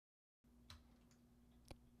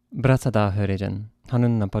Raz'saada höriden,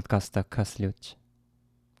 hanunna podcasta kasluch.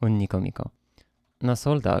 Unnikomiko. Na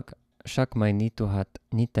soldag, shakmai nituhat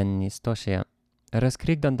nitennis tosia. Raz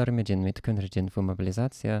krigdan darmedjin mit kundrjin fu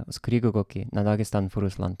mobilizacija s krigugoki na Dagestan fu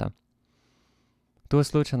Ruslanta. Tuo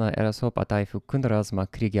slučajna era sop atai fu kundrazma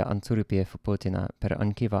krigja ansurupie fu Putina per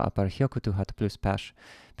ankiva apar hjokutuhat plus pash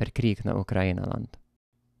per krig na Ukraina land.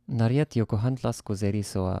 Narjet joku handlasku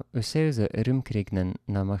zerisoa useuse rmkrignen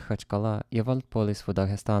na Machachkala ja valdpolis fu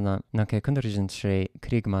Dagestana na ke kundrjin shrei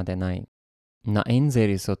krigmade nai. Na ein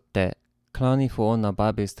zerisotte Klaani fu onna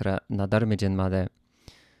babistra na darmedjin made.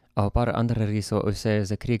 A par andra riso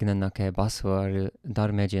useuse krignen na ke basvar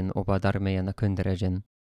darmedjin oba darmeja na kundrjin.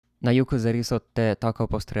 Na joku zerisotte tako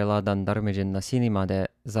postreladan darmedjin na sinimade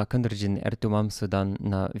za kundrjin ertumamsudan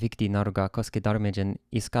na vikti narga koski darmedjin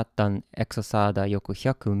iskattan raz'saada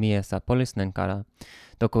joku miesa polisnenkara,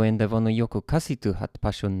 doko ende vonu joku kasituhat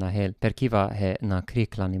pashuna hel per kiva he na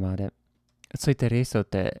krigklaani made. Soite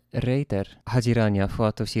risote reiter hajirania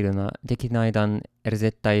fuatosiruna dekinaidan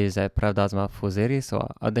erzettaise pravdazma fu zeriso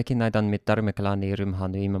a dekinaidan mit rmkrignen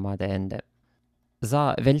rymhanu imamade ende.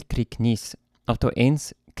 Za velkrig nis auto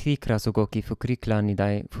ens krigrasugoki fu krigklaani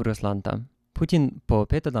dai fu Ruslanta. Putin po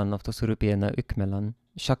petadan auto surupie na ykmelan,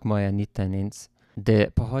 shakmoja nitenins, de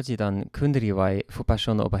pohodzidan Kundriwai fu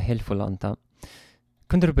pashuna oba helfulanta.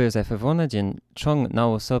 Kundrböse förvånadjin chong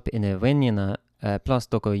nao sop ine venjena plus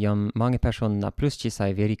doko jam mange persona plus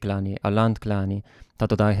chisai veriklaani a landklaani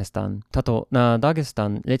tato Dagestan. Tato na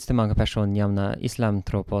Dagestan letzte mange person jam na islam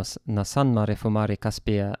tropos na sanmare fu mare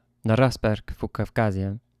Kaspia na Rasberg fu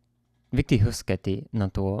Kavkazia. Vikti husketi na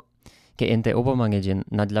tuo, ke ente obomangejin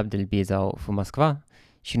nadlabdel bizao fu Moskva,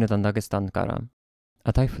 shinudan Dagestan kara.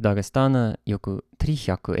 Atai fu Dagestana joku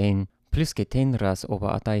trihjaku ein, plus ke tenras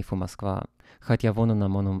oba atai fu Moskva. Хотя воно на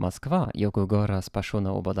мону Москва, joku goras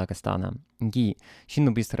pashuna oba Dagestana. Gi,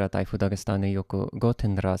 shinu bistra atai fu Dagestana joku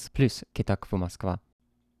gotenras plus kitak fu Moskva.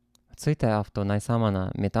 Tsuite afto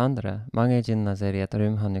naisamana mit andra, mangejin na zeriat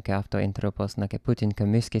rymhanu ke afto entropos na ke Putin ke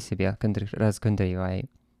myskisibia raz Kundriwai.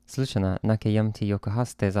 Slučajna na ke jamti joku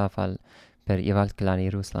haste zafal per i valtklaani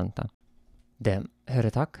Ruslanta. Dem,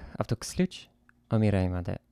 höretak, afto sluč, omireimade.